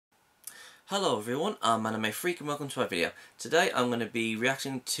Hello everyone, I'm Anime Freak and welcome to my video. Today I'm going to be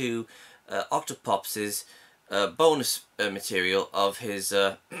reacting to Octopop's bonus material of his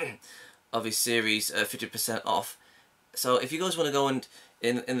of his series 50% off. So if you guys want to go and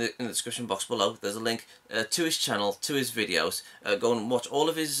in the description box below, there's a link to his channel, to his videos. Go and watch all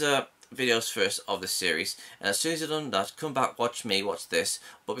of his videos first of this series, and as soon as you've done that, come back, watch me, watch this.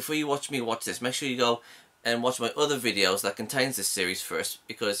 But before you watch me, watch this. Make sure you go and watch my other videos that contains this series first,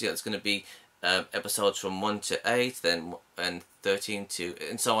 because yeah, it's going to be episodes from 1 to 8, then and 13 to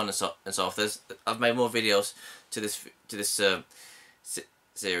and so on and so forth. I've made more videos to this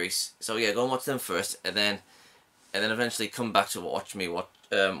series, so yeah, go and watch them first, and then eventually come back to watch me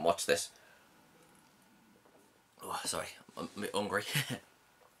watch this. Oh, sorry, I'm a bit hungry.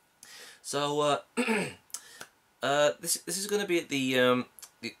 So this is going to be the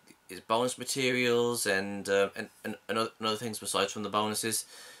his bonus materials and other things besides from the bonuses.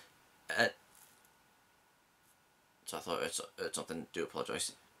 So I thought it's something. Do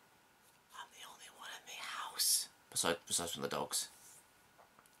apologise. I'm the only one in the house besides from the dogs.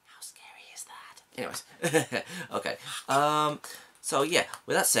 How scary is that? Anyways, okay. So yeah,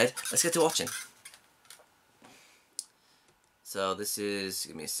 with that said, let's get to watching. So this is.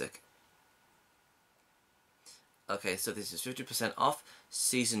 Give me a sec. Okay, so this is 50% off,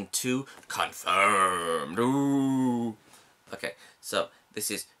 Season 2, confirmed. Ooh. Okay, so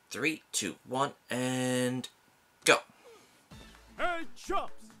this is 3, 2, 1, and go. Hey,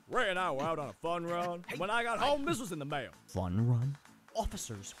 Chops! Ray and I were out on a fun run. When I got home, this was in the mail. Fun run?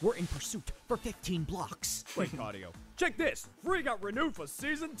 Officers were in pursuit for 15 blocks. Great cardio. Check this. Free got renewed for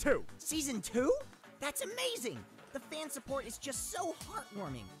Season 2. Season 2? That's amazing! The fan support is just so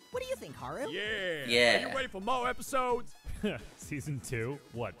heartwarming. What do you think, Haru? Yeah. Yeah. Are you ready for more episodes? Season 2?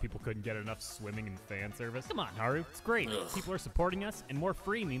 What, people couldn't get enough swimming and fan service? Come on, Haru, it's great. Ugh. People are supporting us, and more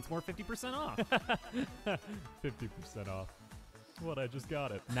free means more 50% off. 50% off. What, I just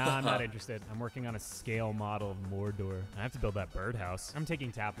got it. Nah, I'm not interested. I'm working on a scale model of Mordor. I have to build that birdhouse. I'm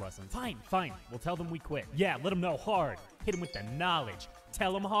taking tap lessons. Fine, fine. We'll tell them we quit. Yeah, let them know hard. Hit them with the knowledge.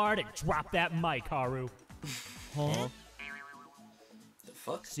 Tell them hard and drop that mic, Haru. Huh? The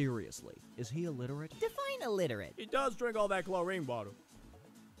fuck? Seriously, is he illiterate? Define illiterate. He does drink all that chlorine water.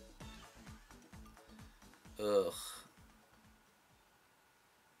 Ugh.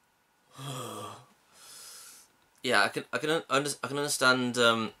 Yeah, I can understand.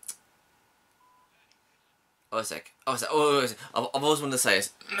 Oh, a sec. I've always wanted to say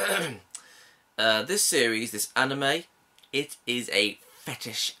this. This series, this anime, it is a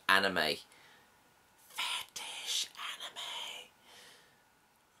fetish anime.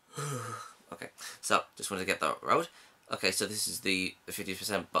 Okay, so just wanted to get that right. Okay, so this is the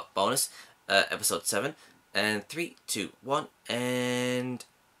 50% bonus, episode 7, and 3, 2, 1, and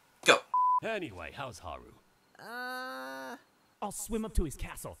go. Anyway, how's Haru? I'll swim up to his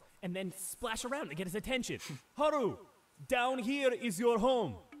castle and then splash around to get his attention. Haru, down here is your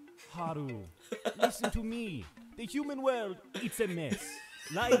home. Haru, listen to me. The human world, it's a mess.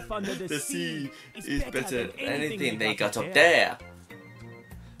 Life under the sea is better than anything they got up there.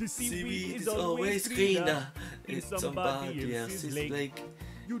 The seaweed is always greener in somebody else's lake.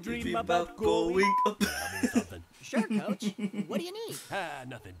 You dream about going up. Something. Sure, Coach. What do you need?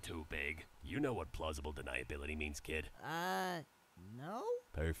 Nothing too big. You know what plausible deniability means, kid. No?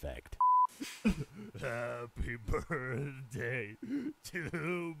 Perfect. Happy birthday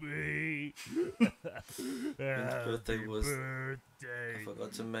to me. birthday was- birthday I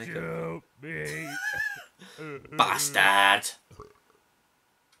forgot to make it. to me. Bastard!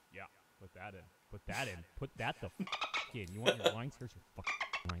 Yeah, put that in. Put that in. Put that the f in. You want your lines? Here's your fucking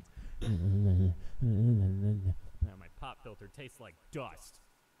lines. Now my pop filter tastes like dust.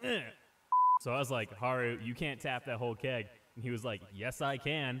 So I was like, Haru, you can't tap that whole keg. And he was like, yes, I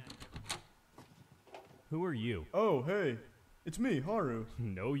can. Who are you? Oh, hey. It's me, Haru.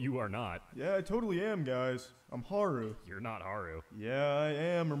 No, you are not. Yeah, I totally am, guys. I'm Haru. You're not Haru. Yeah, I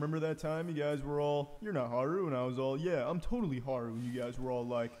am. Remember that time you guys were all, you're not Haru, and I was all, yeah, I'm totally Haru, and you guys were all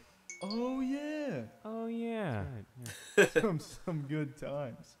like, oh, yeah. Oh, yeah. Some good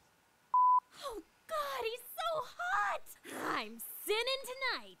times. Oh God, he's so hot! I'm sinning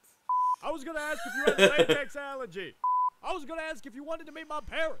tonight. I was gonna ask if you had a latex allergy. I was gonna ask if you wanted to meet my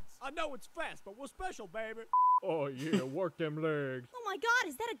parents. I know it's fast, but we're special, baby. Oh, yeah, work them legs. Oh my God,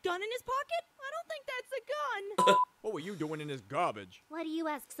 is that a gun in his pocket? I don't think that's a gun. What were you doing in this garbage? Why do you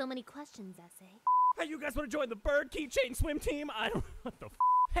ask so many questions, Essay? Hey, you guys want to join the bird keychain swim team? I don't what the f.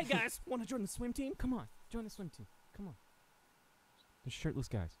 Hey, guys, want to join the swim team? Come on, join the swim team. Come on. The shirtless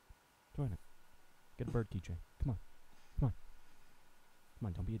guys. Join it. Get a bird keychain. Come on. Come on. Come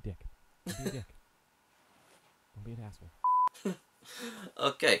on, don't be a dick. Don't be a dick. Don't be an asshole.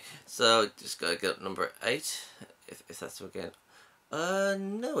 Okay, so just gotta get up number 8, if that's again.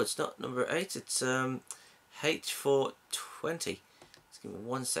 No, it's not number 8. It's H420. Just give me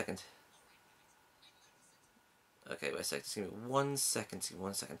 1 second. Okay, wait a second. Just give me 1 second. Just give me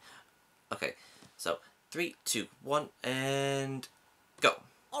 1 second. Okay, so 3, 2, 1, and go.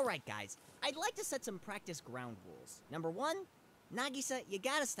 Alright, guys. I'd like to set some practice ground rules. Number 1, Nagisa, you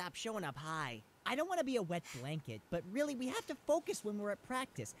gotta stop showing up high. I don't want to be a wet blanket, but really, we have to focus when we're at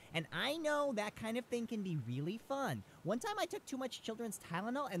practice. And I know that kind of thing can be really fun. One time I took too much children's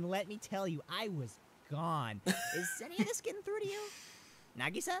Tylenol, and let me tell you, I was gone. Is any of this getting through to you?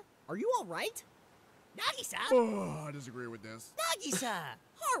 Nagisa, are you alright? Nagisa? Oh, I disagree with this. Nagisa!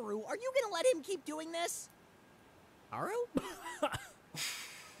 Haru, are you gonna let him keep doing this? Haru?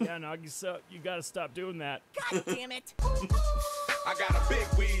 Yeah, Nagisa, you gotta stop doing that. God damn it! I got a big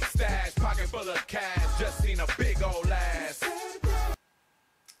weed stash, pocket full of cash, just seen a big old ass.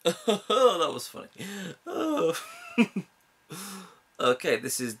 Oh, that was funny. Oh. Okay,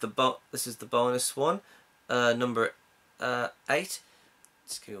 this is the bonus one, number 8.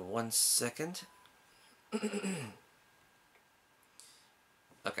 Just give me 1 second.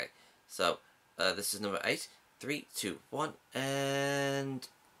 Okay, so this is number 8. 3, 2, 1, and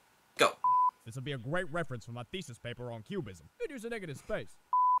go. This will be a great reference for my thesis paper on cubism. Could use a negative space.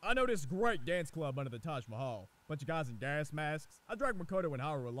 I know this great dance club under the Taj Mahal. Bunch of guys in gas masks. I drag Makoto and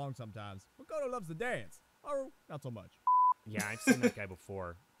Haru along sometimes. Makoto loves to dance. Haru, not so much. Yeah, I've seen that guy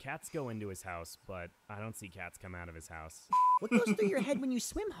before. Cats go into his house, but I don't see cats come out of his house. What goes through your head when you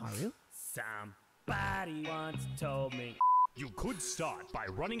swim, Haru? Somebody once told me. You could start by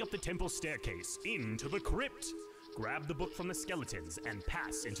running up the temple staircase into the crypt. Grab the book from the skeletons and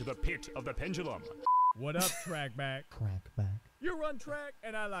pass into the pit of the pendulum. What up, Trackback? Trackback. You run track,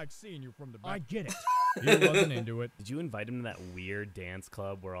 and I like seeing you from the back. I get it. He wasn't into it. Did you invite him to that weird dance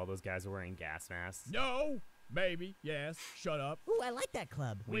club where all those guys are wearing gas masks? No, maybe, yes, shut up. Ooh, I like that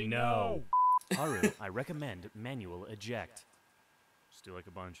club. We know. Haru, I recommend manual eject. Just do like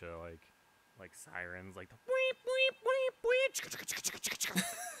a bunch of like sirens, like the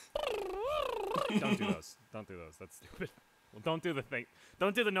Don't do those. Don't do those. That's stupid. Well, don't do the thing.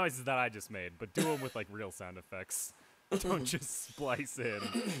 Don't do the noises that I just made, but do them with like real sound effects. Don't just splice in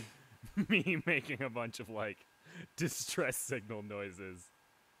me making a bunch of like distress signal noises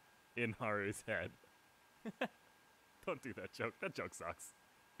in Haru's head. Don't do that joke. That joke sucks.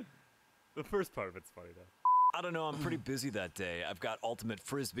 The first part of it's funny though. I don't know, I'm pretty busy that day. I've got ultimate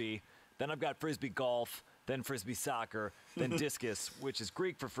frisbee, then I've got frisbee golf, then frisbee soccer, then discus, which is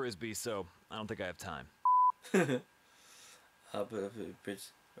Greek for frisbee, so I don't think I have time.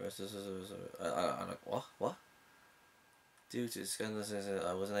 What? Due to scandals,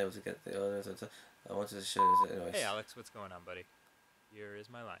 I wasn't able to get the other. I wanted to show you anyways. Hey Alex, what's going on, buddy? Here is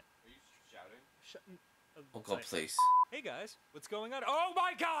my line. Are you shouting? Oh God, please. Hey guys, what's going on? Oh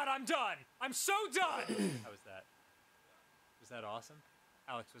my God, I'm done! I'm so done! How was that? Was that awesome?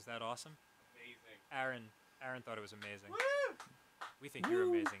 Alex, was that awesome? Amazing. Aaron thought it was amazing. Woo! We think you're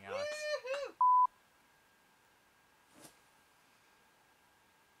amazing, Alex.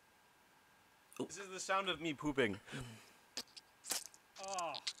 This is the sound of me pooping.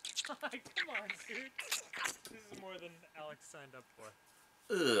 Oh, come on, dude. This is more than Alex signed up for.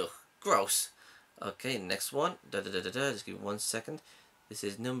 Ugh, gross. Okay, next one. Just give me 1 second. This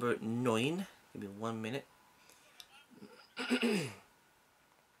is number 9. Give me 1 minute.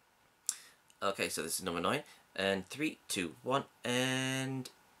 Okay, so this is number 9. And 3, 2, 1, and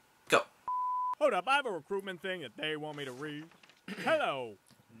go. Hold up, I have a recruitment thing that they want me to read. Hello,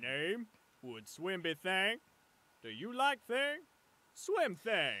 name, would swim be thing? Do you like thing? Swim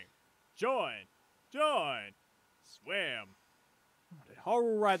thing. Join, swim. Did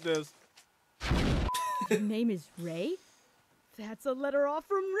Haru write this? Your name is Ray? That's a letter off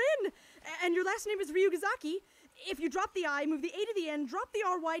from Rin. And your last name is Ryugazaki. If you drop the I, move the A to the N, drop the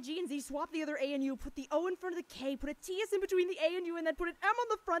R, Y, G, and Z, swap the other A and U, put the O in front of the K, put a TS in between the A and U, and then put an M on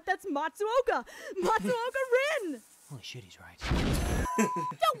the front, that's Matsuoka! Matsuoka Rin! Holy shit, he's right.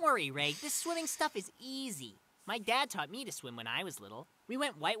 Don't worry, Ray. This swimming stuff is easy. My dad taught me to swim when I was little. We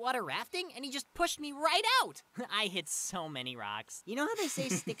went whitewater rafting, and he just pushed me right out. I hit so many rocks. You know how they say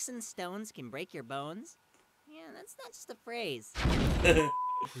sticks and stones can break your bones? Yeah, that's not just a phrase.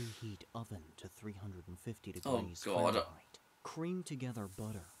 Preheat oven to 350 degrees Fahrenheit. Cream together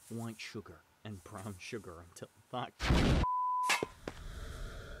butter, white sugar, and brown sugar until fuck.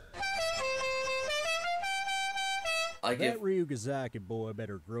 That Ryugazaki boy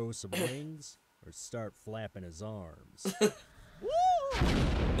better grow some wings or start flapping his arms. Woo!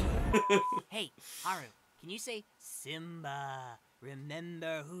 Hey, Haru, can you say Simba?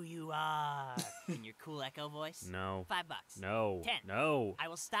 Remember who you are in your cool echo voice? No. $5. No. 10. No. I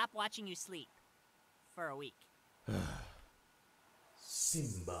will stop watching you sleep for a week.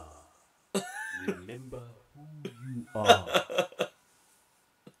 Simba, remember who you are.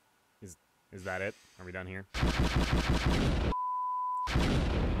 Is that it? Are we done here?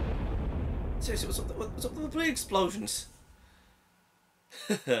 Seriously, what's up with the bloody explosions?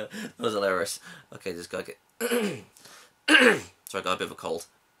 That was hilarious. Okay, just gotta get... Sorry, I got a bit of a cold.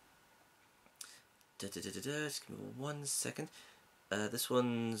 Just give me 1 second. This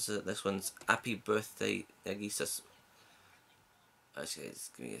one's Happy Birthday Nagisa. Okay,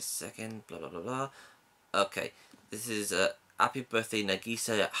 just give me a second. Blah blah blah blah. Okay, this is Happy Birthday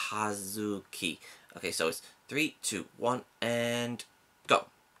Nagisa Hazuki. Okay, so it's 3, 2, 1, and go.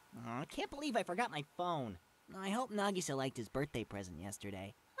 I can't believe I forgot my phone. I hope Nagisa liked his birthday present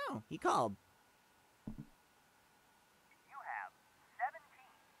yesterday. Oh, he called. You have 17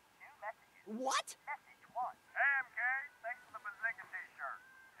 new messages. What? Message 1. Hey, MK. Thanks for the Bazinga t-shirt.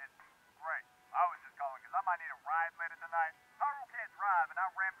 It's great. I was just calling because I might need a ride later tonight. Haru can't drive, and I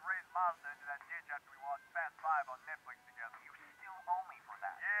rammed Ray's Mazda into that ditch after we watched Fast 5 on Netflix together. You still owe me for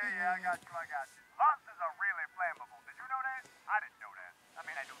that. Yeah, I got you. Mazdas are really flammable. Did you know that? I didn't know that. I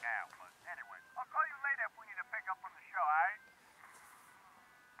mean, I do now, but anyway. I'll call you later if we need to pick up from the show, alright?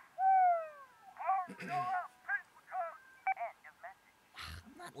 Woo! End of message.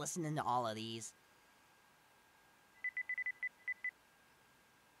 I'm not listening to all of these.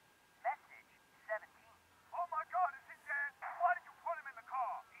 Message 17. Oh my god, is he dead? Why did you put him in the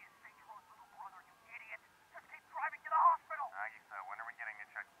car? He is Seijiro's little brother, you idiot. Just keep driving to the hospital. Nagisa, when are we getting a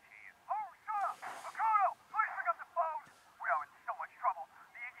Chuck E. Cheese? Oh, shut up! Makoto, please pick up the phone. We are in so much trouble.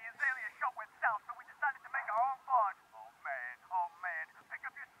 The Iggy Azalea show went south, so we decided to make our own fun. Oh man, pick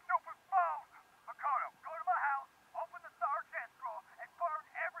up your stupid phone. Makoto, go to my house, open the third chest drawer, and burn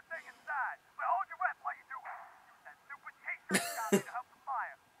everything inside. But hold your breath while you do it. Use that stupid t-shirt you got me to help the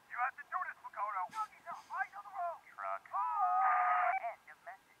fire. You have to do this, Makoto. Nagisa, eyes on the road. Truck. End of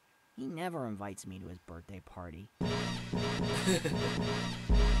message. He never invites me to his birthday party.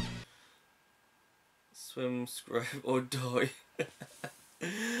 Swim, scrub, or die.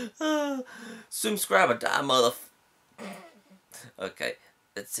 Swim, scrub, or die, Okay,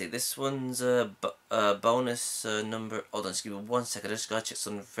 let's see. This one's a bonus number. Hold on, just give me 1 second. I just gotta check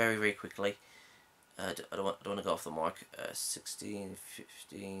something very, very quickly. I don't want to go off the mark. 16,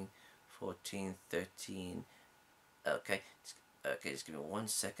 15, 14, 13. Okay, just give me 1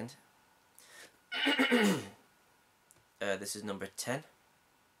 second. This is number 10.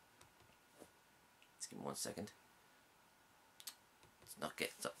 Just give me 1 second. It's not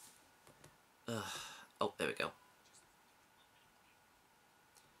getting up. Oh, there we go.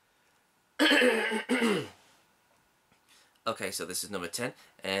 Okay, so this is number 10.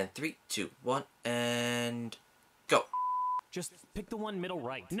 And 3, 2, 1, and go. Just pick the one middle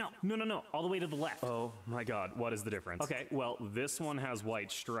right. No, all the way to the left. Oh my god, what is the difference? Okay, well, this one has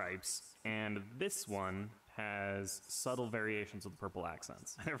white stripes, and this one has subtle variations with purple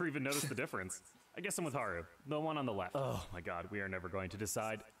accents. I never even noticed the difference. I guess I'm with Haru, the one on the left. Oh my god, we are never going to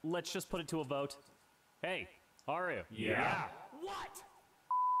decide. Let's just put it to a vote. Hey, Haru. Yeah. What?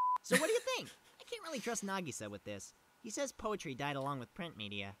 So what do you think? I can't really trust Nagisa with this. He says poetry died along with print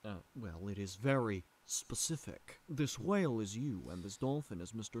media. Well, it is very specific. This whale is you, and this dolphin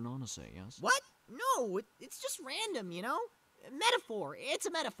is Mr. Nanase, yes? What? No, it's just random, you know? Metaphor. It's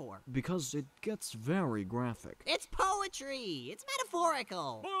a metaphor. Because it gets very graphic. It's poetry. It's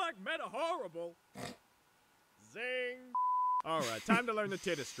metaphorical. More like meta-horrible. Zing. Alright, time to learn the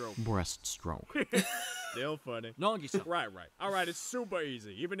titty-stroke. Breaststroke. Still funny. Nagisa. Right. Alright, it's super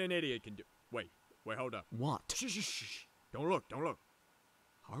easy. Even an idiot can do. Wait, hold up. What? Shh. Don't look.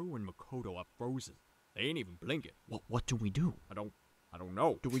 Haru and Makoto are frozen. They ain't even blinking. What do we do? I don't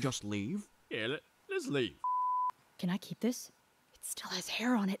know. Do we just leave? Yeah, let's leave. Can I keep this? It still has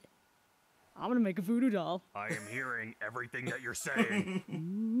hair on it. I'm gonna make a voodoo doll. I am hearing everything that you're saying.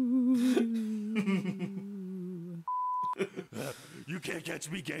 You can't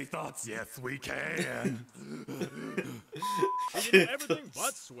catch me, gay thoughts. Yes, we can. She did everything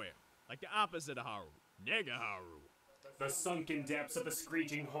but swim. Like the opposite of Haru. Nega Haru. The sunken depths of the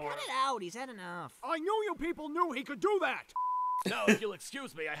screeching horror. Cut it out. He's had enough. I knew you people knew he could do that. Now, if you'll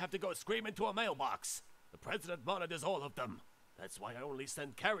excuse me, I have to go scream into a mailbox. The president monitors all of them. That's why I only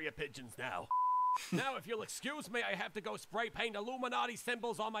send carrier pigeons now. Now, if you'll excuse me, I have to go spray paint Illuminati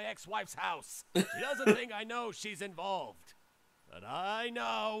symbols on my ex-wife's house. She doesn't think I know she's involved. But I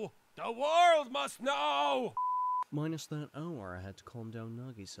know. The world must know. Minus that hour I had to calm down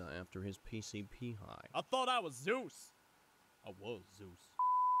Nagisa after his PCP high. I thought I was Zeus. I was Zeus.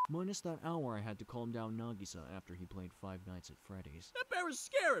 Minus that hour I had to calm down Nagisa after he played Five Nights at Freddy's. That bear is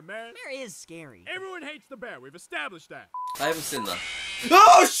scary, man. Bear is scary. Everyone hates the bear. We've established that. I haven't seen that.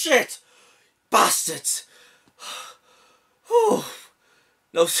 Oh shit! Bastards! Oh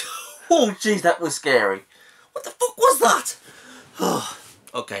no! Oh jeez, that was scary. What the fuck was that? Oh,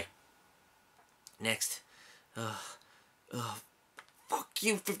 okay. Next. Fuck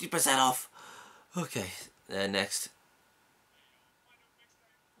you, 50% off. Okay, next.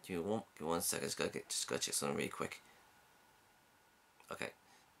 Give me one second. Just gotta check something really quick. Okay.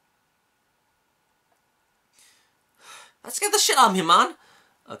 Let's get the shit out of me, man.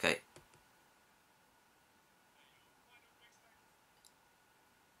 Okay.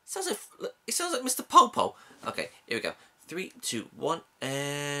 It sounds like Mr. Popo. Okay, here we go. 3, 2, 1,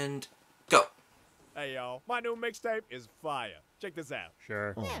 and go. Hey y'all, my new mixtape is fire. Check this out.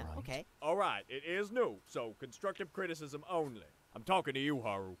 Sure. Yeah, okay. Alright, it is new, so constructive criticism only. I'm talking to you,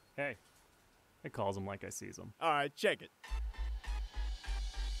 Haru. Hey. I calls him like I sees him. Alright, check it.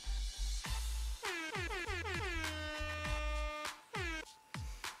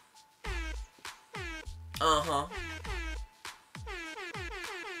 Uh-huh.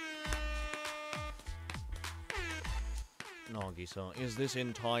 Nagisa, is this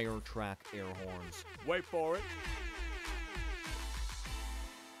entire track air horns? Wait for it.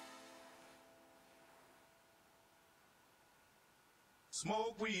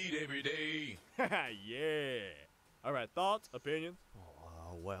 Smoke weed every day. Yeah. Alright, thoughts, opinions?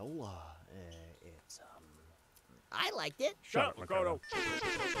 It's, I liked it. Shut up, Makoto.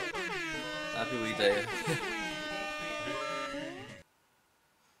 Happy Weed Day.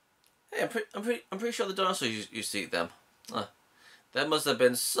 Hey, I'm pretty sure the dinosaurs you see them. That must have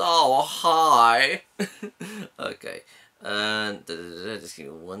been so high. Okay, and just give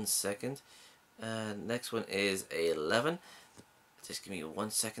me 1 second. Next one is 11. Just give me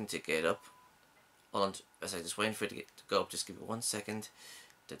 1 second to get up. Hold on, as I just waiting for it to go up. Just give me 1 second.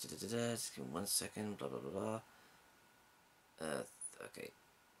 Just give me 1 second. Blah blah blah blah. Okay.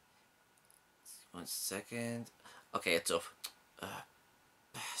 1 second. Okay, it's up.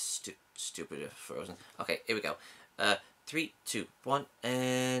 Stupid frozen. Okay, here we go. 3, 2, 1,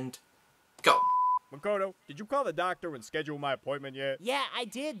 and go. Makoto, did you call the doctor and schedule my appointment yet? Yeah, I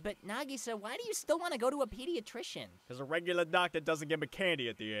did, but Nagisa, why do you still want to go to a pediatrician? Because a regular doctor doesn't give me candy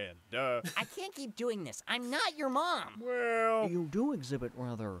at the end. Duh. I can't keep doing this. I'm not your mom. Well... You do exhibit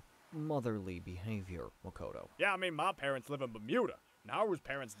rather motherly behavior, Makoto. Yeah, I mean, my parents live in Bermuda. Naru's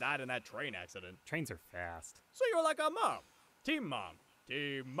parents died in that train accident. Trains are fast. So you're like our mom. Team mom.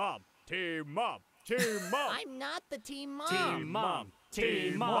 Team mom. Team mom. Team mom. I'm not the team mom. Team mom.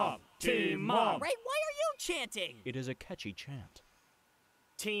 Team mom. Team mom. Right, why are you chanting? It is a catchy chant.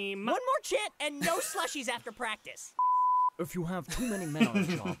 Team. One more chant and no slushies after practice. If you have too many men on a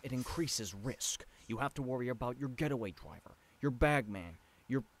job, it increases risk. You have to worry about your getaway driver, your bagman,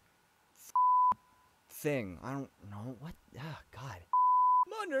 your thing. I don't know. What? Ah, God.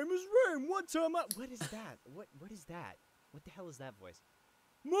 My name is Rain. One time I... What is that? What is that? What the hell is that voice?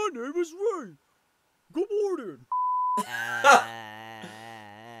 My name is Rain. Good morning.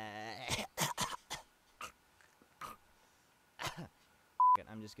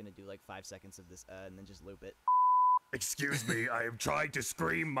 I'm just gonna do like 5 seconds of this and then just loop it. Excuse me, I am trying to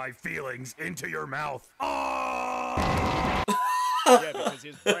scream my feelings into your mouth. Yeah, because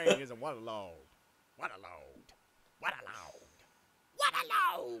his brain isn't what a load. What a load. What a load. What a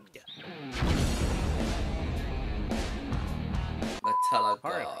load.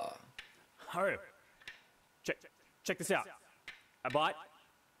 Metallica. Haru. Check this out. I bought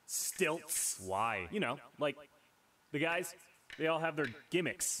stilts. Why? You know, like the guys, they all have their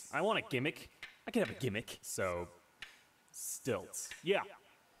gimmicks. I want a gimmick. I can have a gimmick. So, stilts. Yeah.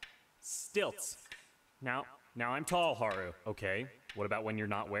 Stilts. Now I'm tall, Haru. Okay. What about when you're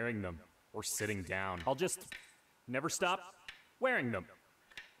not wearing them? Or sitting down? I'll just never stop wearing them.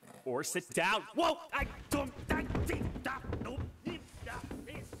 Or sit down. Whoa!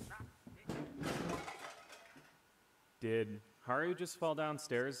 Did Haru just fall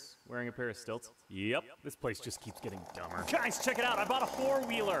downstairs wearing a pair of stilts? Yep. This place just keeps getting dumber. Guys, check it out. I bought a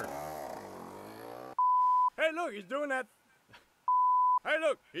four-wheeler. Hey, look, he's doing that. Hey,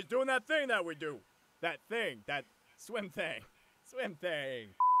 look, he's doing that thing that we do. That thing, that swim thing. Swim thing.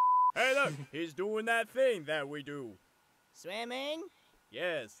 Hey, look, he's doing that thing that we do. Swimming?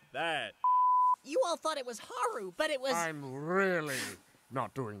 Yes, that. You all thought it was Haru, but it was... I'm really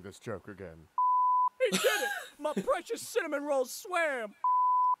not doing this joke again. He did it! My precious cinnamon roll swam!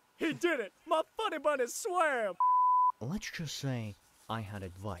 He did it! My funny bunny swam! let's just say I had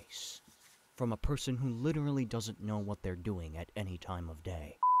advice from a person who literally doesn't know what they're doing at any time of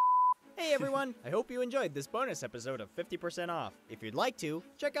day. Hey everyone, I hope you enjoyed this bonus episode of 50% off. If you'd like to,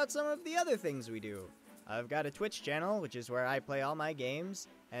 check out some of the other things we do. I've got a Twitch channel, which is where I play all my games,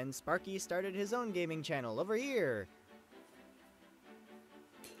 and Sparky started his own gaming channel over here.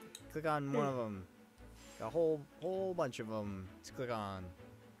 Click on one of them. A whole bunch of them to click on.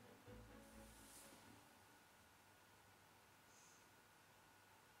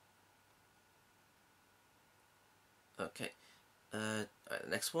 Okay. Alright,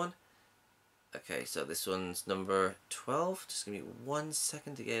 next one. Okay, so this one's number 12. Just give me 1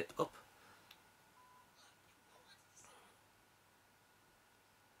 second to get it up.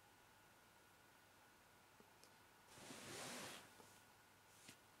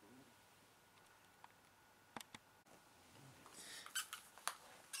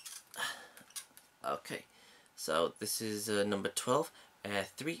 Okay, so this is number 12.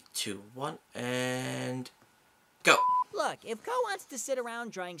 3, 2, 1, and go! Look, if Ko wants to sit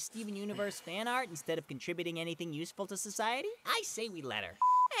around drawing Steven Universe fan art instead of contributing anything useful to society, I say we let her.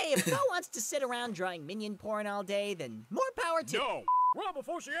 Hey, if Ko wants to sit around drawing minion porn all day, then more power to— No! Well,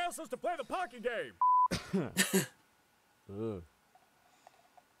 before she asks us to play the pocket game! Ugh. I'm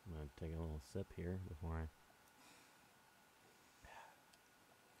gonna take a little sip here before I...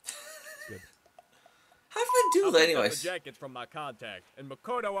 It's good. How did I do that anyways? The jackets from my contact, and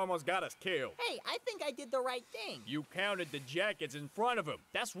Makoto almost got us killed. Hey, I think I did the right thing. You counted the jackets in front of him.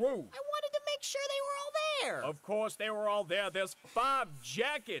 That's rude. I wanted to make sure they were all there. Of course they were all there. There's 5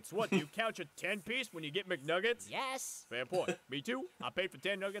 jackets. What, do you count your 10-piece when you get McNuggets? Yes. Fair point. Me too. I paid for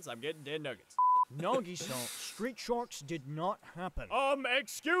 10 nuggets. I'm getting 10 nuggets. Nagi-san, Street Sharks did not happen.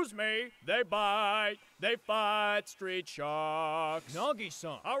 Excuse me. They bite. They fight Street Sharks.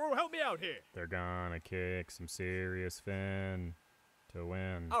 Nagi-san. Haru, help me out here. They're gonna kick some serious fin to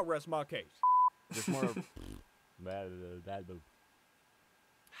win. I'll rest my case. Just more of... The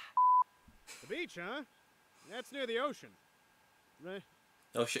beach, huh? That's near the ocean. Right?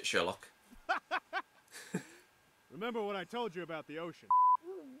 Oh shit, Sherlock. Remember what I told you about the ocean.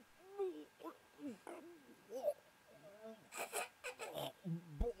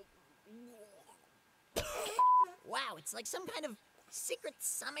 Wow, it's like some kind of secret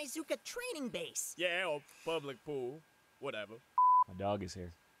Samezuka training base. Yeah, or public pool. Whatever. My dog is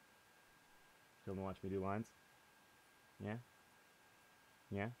here. You wanna watch me do lines? Yeah?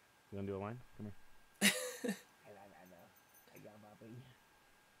 Yeah? You wanna do a line? Come here.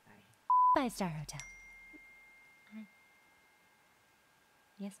 5-star hotel.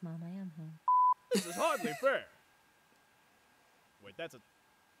 Yes, Mom, I am home. This is hardly fair. Wait, that's a...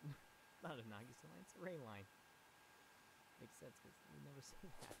 Not a Nagi-san line, it's a Ray line. Makes sense, because we never say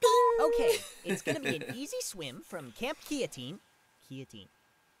that. Okay, it's gonna be an easy swim from Camp Kiatine.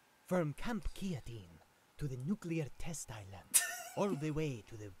 From Camp Kiatine to the nuclear test island, all the way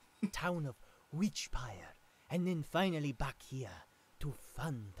to the town of Witchpire, and then finally back here to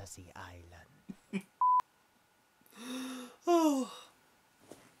Fantasy Island. Oh.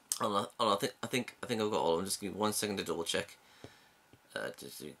 Hold on, I think I've got all of them. Just give me 1 second to double check.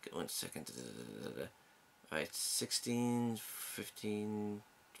 Just 1 second. Right, 16, 15,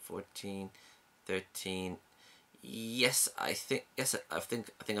 14, 13. Yes, I think I've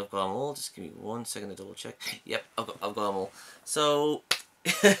got them all. Just give me 1 second to double check. Yep, I've got them all. So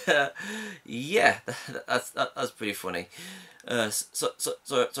yeah, that's pretty funny.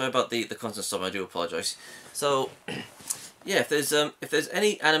 Sorry about the constant stop. I do apologise. So yeah, if there's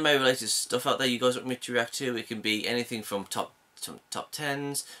any anime related stuff out there you guys want me to react to, it can be anything from top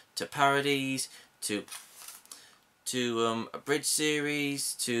 10s to parodies to a bridge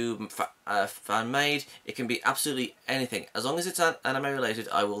series to fan made. It can be absolutely anything. As long as it's anime related,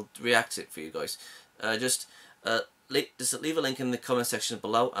 I will react to it for you guys. Just leave a link in the comment section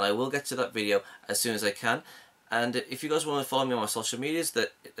below, and I will get to that video as soon as I can. And if you guys want to follow me on my social medias, there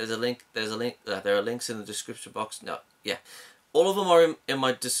are links in the description box. No, yeah, all of them are in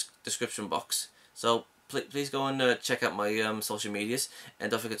my description box. So please go and check out my social medias, and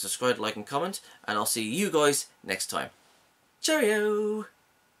don't forget to subscribe, like, and comment. And I'll see you guys next time. Cheerio!